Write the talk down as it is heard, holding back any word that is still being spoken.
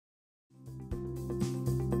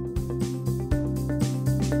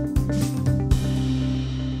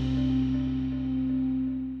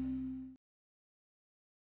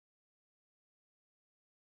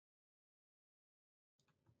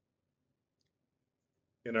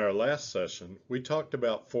In our last session, we talked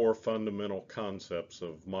about four fundamental concepts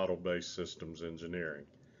of model-based systems engineering.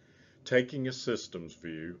 Taking a systems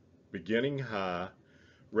view, beginning high,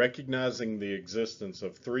 recognizing the existence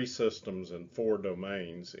of three systems and four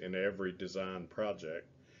domains in every design project,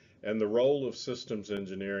 and the role of systems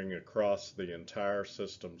engineering across the entire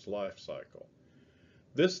systems lifecycle.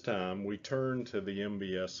 This time, we turn to the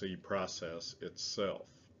MBSE process itself.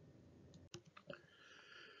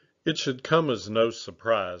 It should come as no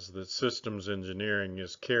surprise that systems engineering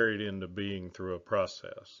is carried into being through a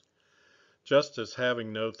process. Just as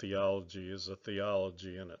having no theology is a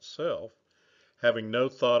theology in itself, having no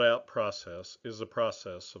thought-out process is a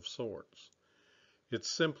process of sorts.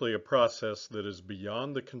 It's simply a process that is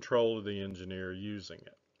beyond the control of the engineer using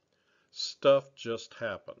it. Stuff just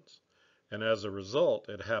happens, and as a result,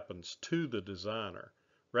 it happens to the designer,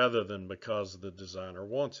 rather than because the designer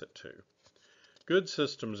wants it to. Good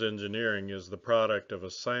systems engineering is the product of a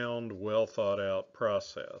sound, well thought out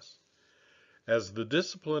process. As the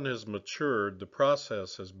discipline has matured, the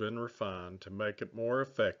process has been refined to make it more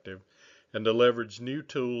effective and to leverage new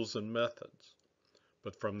tools and methods.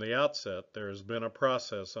 But from the outset, there has been a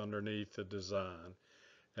process underneath the design,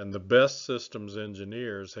 and the best systems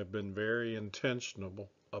engineers have been very intentional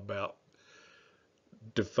about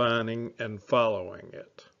defining and following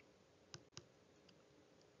it.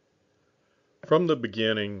 From the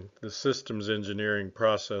beginning, the systems engineering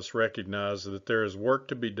process recognized that there is work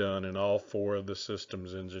to be done in all four of the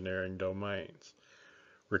systems engineering domains: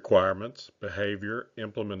 requirements, behavior,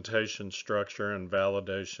 implementation structure, and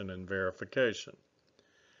validation and verification.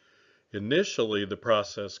 Initially, the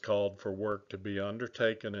process called for work to be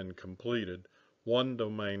undertaken and completed one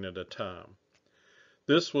domain at a time.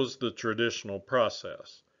 This was the traditional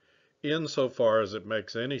process, insofar as it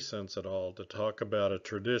makes any sense at all to talk about a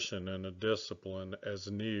tradition in a discipline as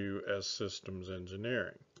new as systems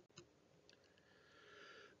engineering.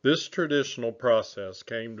 This traditional process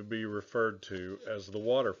came to be referred to as the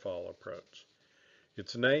waterfall approach.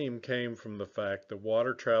 Its name came from the fact that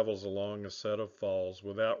water travels along a set of falls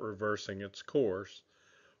without reversing its course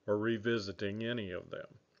or revisiting any of them.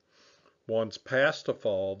 Once past a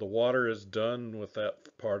fall, the water is done with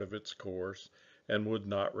that part of its course and would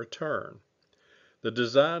not return. The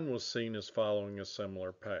design was seen as following a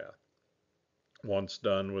similar path. Once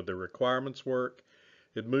done with the requirements work,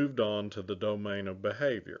 it moved on to the domain of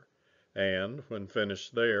behavior, and, when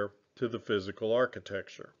finished there, to the physical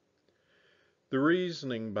architecture. The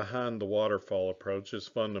reasoning behind the waterfall approach is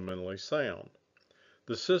fundamentally sound.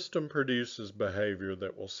 The system produces behavior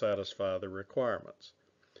that will satisfy the requirements.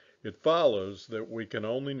 It follows that we can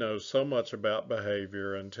only know so much about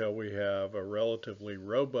behavior until we have a relatively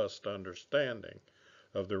robust understanding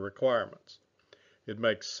of the requirements. It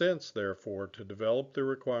makes sense, therefore, to develop the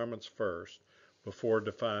requirements first before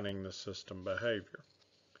defining the system behavior.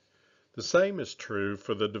 The same is true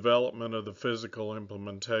for the development of the physical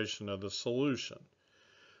implementation of the solution.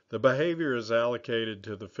 The behavior is allocated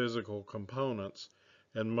to the physical components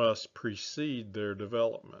and must precede their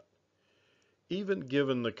development. Even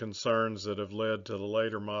given the concerns that have led to the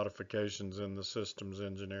later modifications in the systems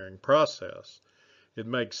engineering process, it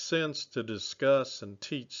makes sense to discuss and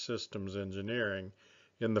teach systems engineering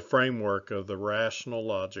in the framework of the rational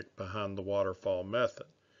logic behind the waterfall method.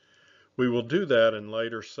 We will do that in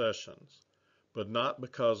later sessions, but not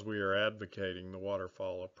because we are advocating the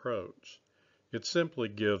waterfall approach. It simply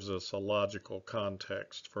gives us a logical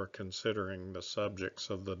context for considering the subjects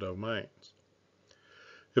of the domains.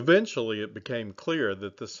 Eventually, it became clear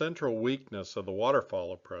that the central weakness of the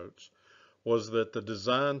waterfall approach was that the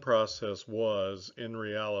design process was, in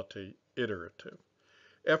reality, iterative.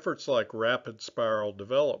 Efforts like rapid spiral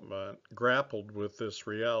development grappled with this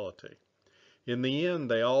reality. In the end,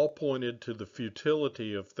 they all pointed to the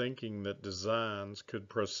futility of thinking that designs could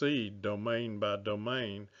proceed domain by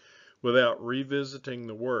domain without revisiting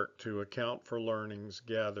the work to account for learnings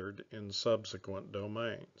gathered in subsequent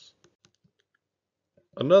domains.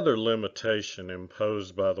 Another limitation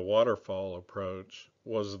imposed by the waterfall approach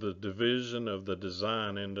was the division of the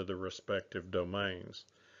design into the respective domains.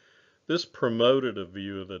 This promoted a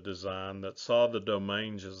view of the design that saw the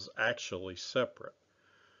domains as actually separate.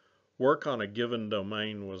 Work on a given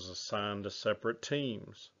domain was assigned to separate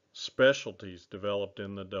teams, specialties developed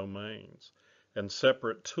in the domains, and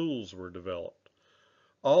separate tools were developed.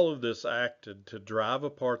 All of this acted to drive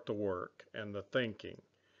apart the work and the thinking,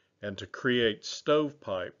 and to create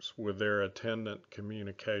stovepipes with their attendant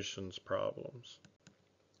communications problems.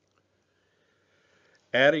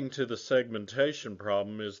 Adding to the segmentation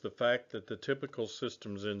problem is the fact that the typical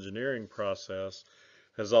systems engineering process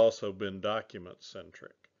has also been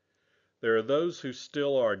document-centric. There are those who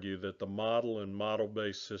still argue that the model in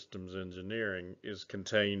model-based systems engineering is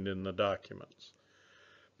contained in the documents.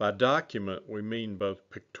 By document, we mean both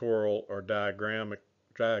pictorial or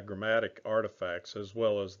diagrammatic artifacts as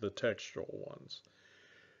well as the textual ones.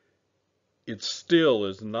 It still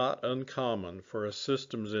is not uncommon for a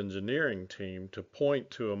systems engineering team to point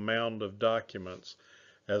to a mound of documents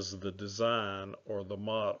as the design or the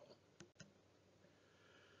model.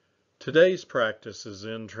 Today's practice is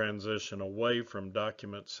in transition away from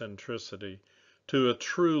document centricity to a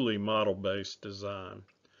truly model-based design.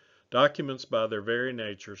 Documents by their very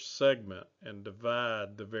nature segment and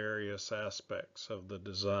divide the various aspects of the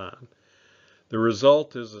design. The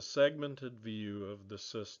result is a segmented view of the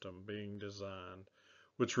system being designed,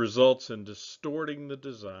 which results in distorting the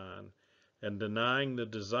design and denying the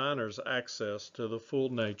designers access to the full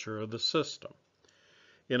nature of the system.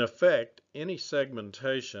 In effect, any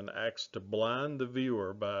segmentation acts to blind the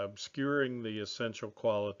viewer by obscuring the essential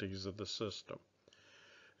qualities of the system.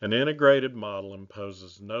 An integrated model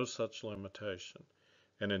imposes no such limitation,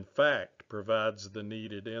 and in fact provides the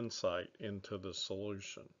needed insight into the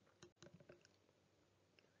solution.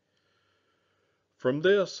 From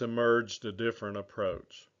this emerged a different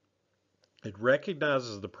approach. It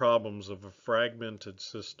recognizes the problems of a fragmented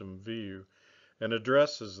system view and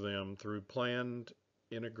addresses them through planned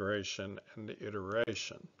integration and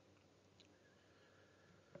iteration.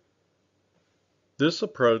 This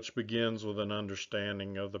approach begins with an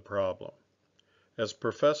understanding of the problem. As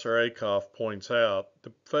Professor Akoff points out,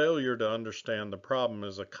 the failure to understand the problem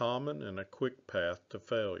is a common and a quick path to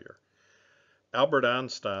failure. Albert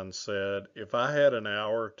Einstein said, "If I had an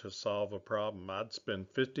hour to solve a problem, I'd spend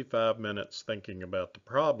 55 minutes thinking about the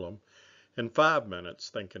problem and 5 minutes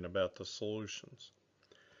thinking about the solutions."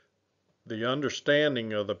 The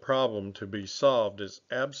understanding of the problem to be solved is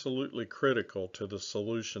absolutely critical to the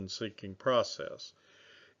solution-seeking process.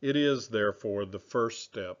 It is, therefore, the first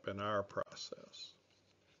step in our process.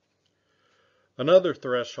 Another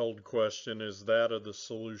threshold question is that of the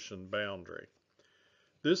solution boundary.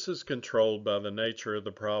 This is controlled by the nature of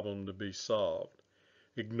the problem to be solved.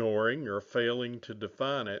 Ignoring or failing to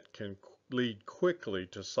define it can lead quickly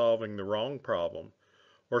to solving the wrong problem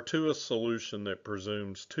or to a solution that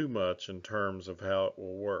presumes too much in terms of how it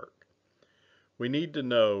will work. We need to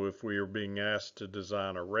know if we are being asked to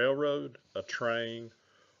design a railroad, a train,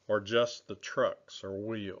 or just the trucks or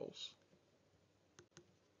wheels.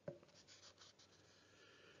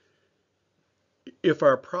 If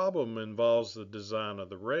our problem involves the design of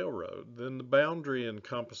the railroad, then the boundary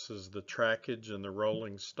encompasses the trackage and the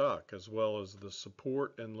rolling stock, as well as the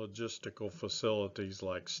support and logistical facilities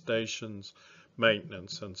like stations,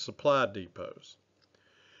 maintenance, and supply depots.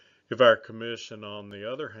 If our commission, on the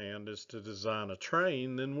other hand, is to design a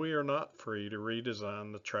train, then we are not free to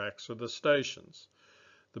redesign the tracks or the stations.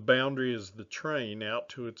 The boundary is the train out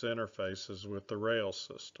to its interfaces with the rail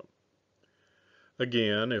system.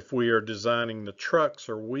 Again, if we are designing the trucks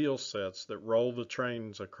or wheel sets that roll the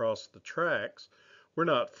trains across the tracks, we're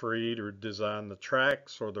not free to design the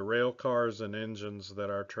tracks or the rail cars and engines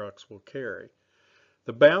that our trucks will carry.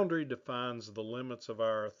 The boundary defines the limits of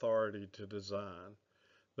our authority to design.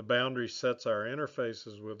 The boundary sets our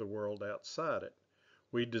interfaces with the world outside it.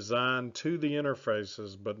 We design to the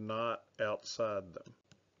interfaces, but not outside them.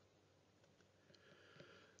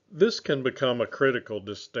 This can become a critical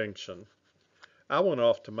distinction. I went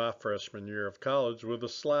off to my freshman year of college with a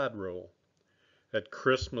slide rule. At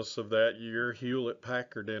Christmas of that year,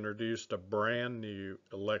 Hewlett-Packard introduced a brand new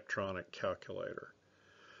electronic calculator.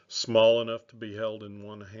 Small enough to be held in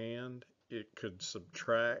one hand, it could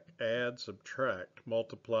add, subtract,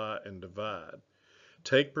 multiply, and divide,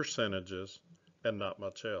 take percentages, and not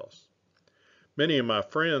much else. Many of my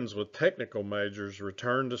friends with technical majors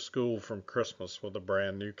returned to school from Christmas with a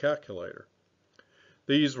brand new calculator.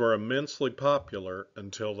 These were immensely popular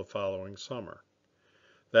until the following summer.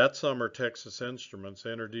 That summer, Texas Instruments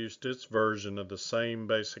introduced its version of the same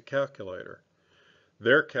basic calculator.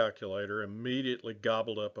 Their calculator immediately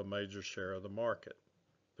gobbled up a major share of the market.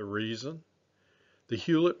 The reason? The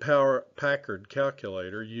Hewlett-Packard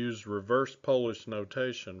calculator used reverse Polish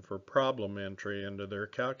notation for problem entry into their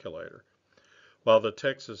calculator, while the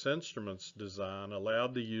Texas Instruments design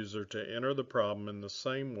allowed the user to enter the problem in the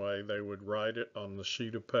same way they would write it on the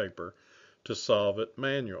sheet of paper to solve it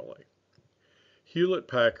manually.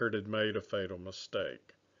 Hewlett-Packard had made a fatal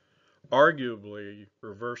mistake. Arguably,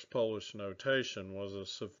 reverse Polish notation was a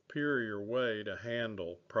superior way to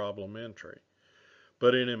handle problem entry.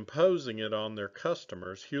 But in imposing it on their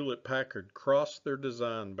customers, Hewlett-Packard crossed their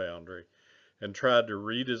design boundary and tried to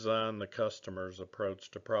redesign the customer's approach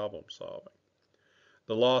to problem solving.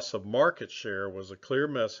 The loss of market share was a clear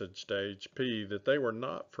message to HP that they were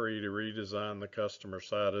not free to redesign the customer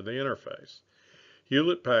side of the interface.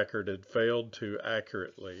 Hewlett-Packard had failed to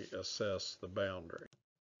accurately assess the boundary.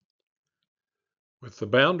 With the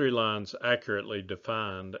boundary lines accurately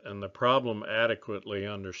defined and the problem adequately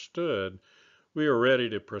understood, we are ready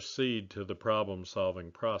to proceed to the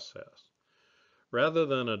problem-solving process. Rather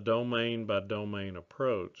than a domain-by-domain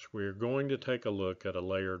approach, we are going to take a look at a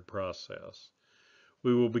layered process.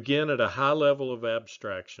 We will begin at a high level of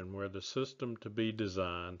abstraction where the system to be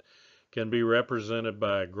designed can be represented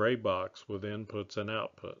by a gray box with inputs and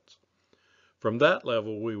outputs. From that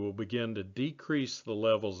level, we will begin to decrease the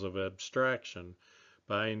levels of abstraction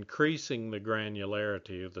by increasing the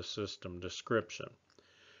granularity of the system description.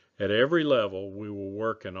 At every level, we will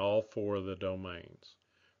work in all four of the domains: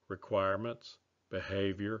 requirements,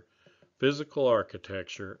 behavior, physical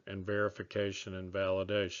architecture, and verification and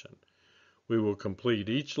validation. We will complete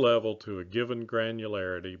each level to a given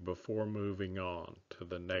granularity before moving on to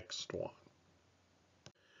the next one.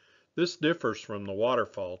 This differs from the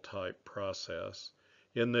waterfall type process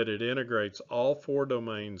in that it integrates all four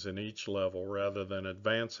domains in each level rather than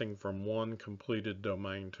advancing from one completed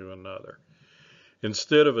domain to another.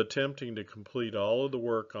 Instead of attempting to complete all of the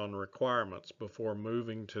work on requirements before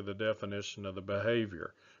moving to the definition of the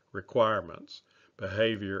behavior, requirements,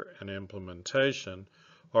 behavior, and implementation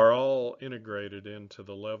are all integrated into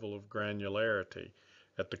the level of granularity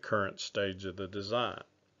at the current stage of the design.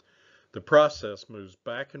 The process moves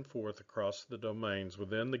back and forth across the domains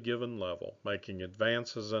within the given level, making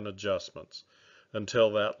advances and adjustments until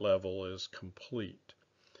that level is complete.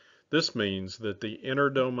 This means that the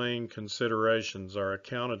inter-domain considerations are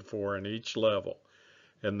accounted for in each level,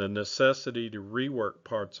 and the necessity to rework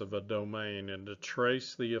parts of a domain and to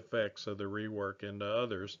trace the effects of the rework into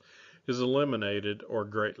others is eliminated or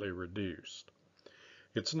greatly reduced.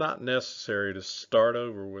 It's not necessary to start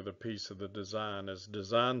over with a piece of the design, as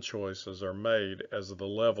design choices are made as the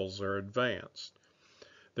levels are advanced.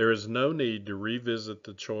 There is no need to revisit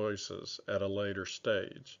the choices at a later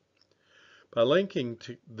stage. By linking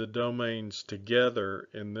the domains together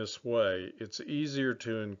in this way, it's easier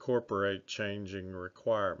to incorporate changing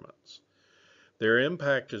requirements. Their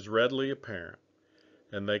impact is readily apparent,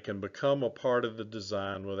 and they can become a part of the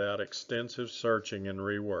design without extensive searching and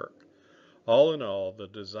rework. All in all, the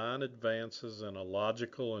design advances in a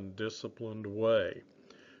logical and disciplined way,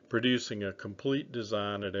 producing a complete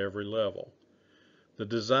design at every level. The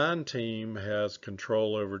design team has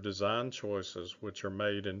control over design choices which are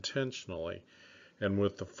made intentionally and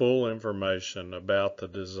with the full information about the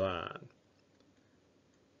design.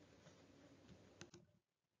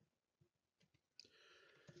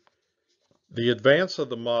 The advance of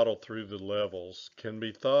the model through the levels can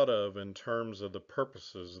be thought of in terms of the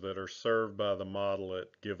purposes that are served by the model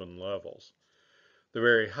at given levels. The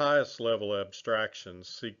very highest level abstractions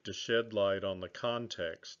seek to shed light on the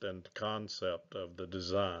context and concept of the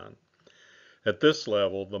design. At this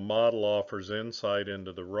level, the model offers insight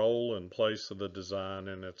into the role and place of the design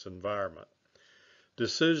in its environment.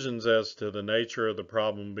 Decisions as to the nature of the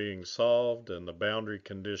problem being solved and the boundary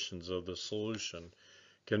conditions of the solution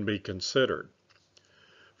can be considered.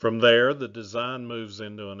 From there, the design moves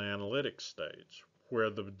into an analytic stage,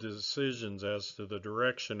 where the decisions as to the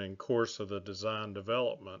direction and course of the design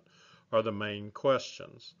development are the main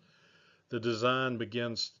questions. The design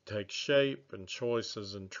begins to take shape, and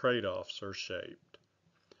choices and trade-offs are shaped.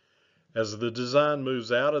 As the design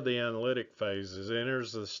moves out of the analytic phase, it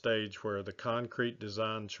enters the stage where the concrete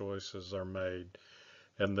design choices are made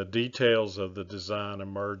and the details of the design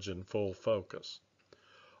emerge in full focus.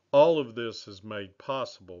 All of this is made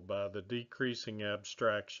possible by the decreasing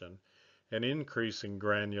abstraction and increasing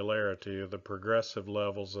granularity of the progressive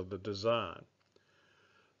levels of the design.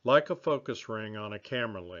 Like a focus ring on a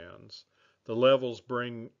camera lens, the levels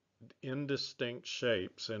bring indistinct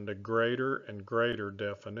shapes into greater and greater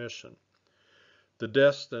definition. The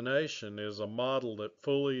destination is a model that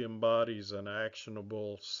fully embodies an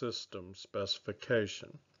actionable system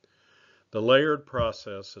specification. The layered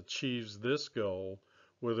process achieves this goal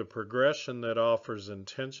with a progression that offers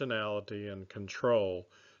intentionality and control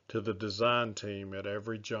to the design team at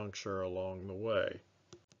every juncture along the way.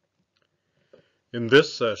 In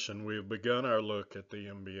this session, we have begun our look at the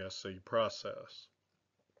MBSE process.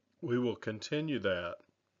 We will continue that,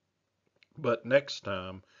 but next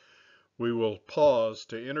time we will pause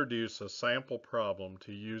to introduce a sample problem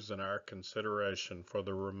to use in our consideration for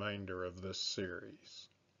the remainder of this series.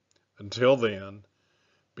 Until then,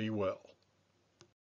 be well.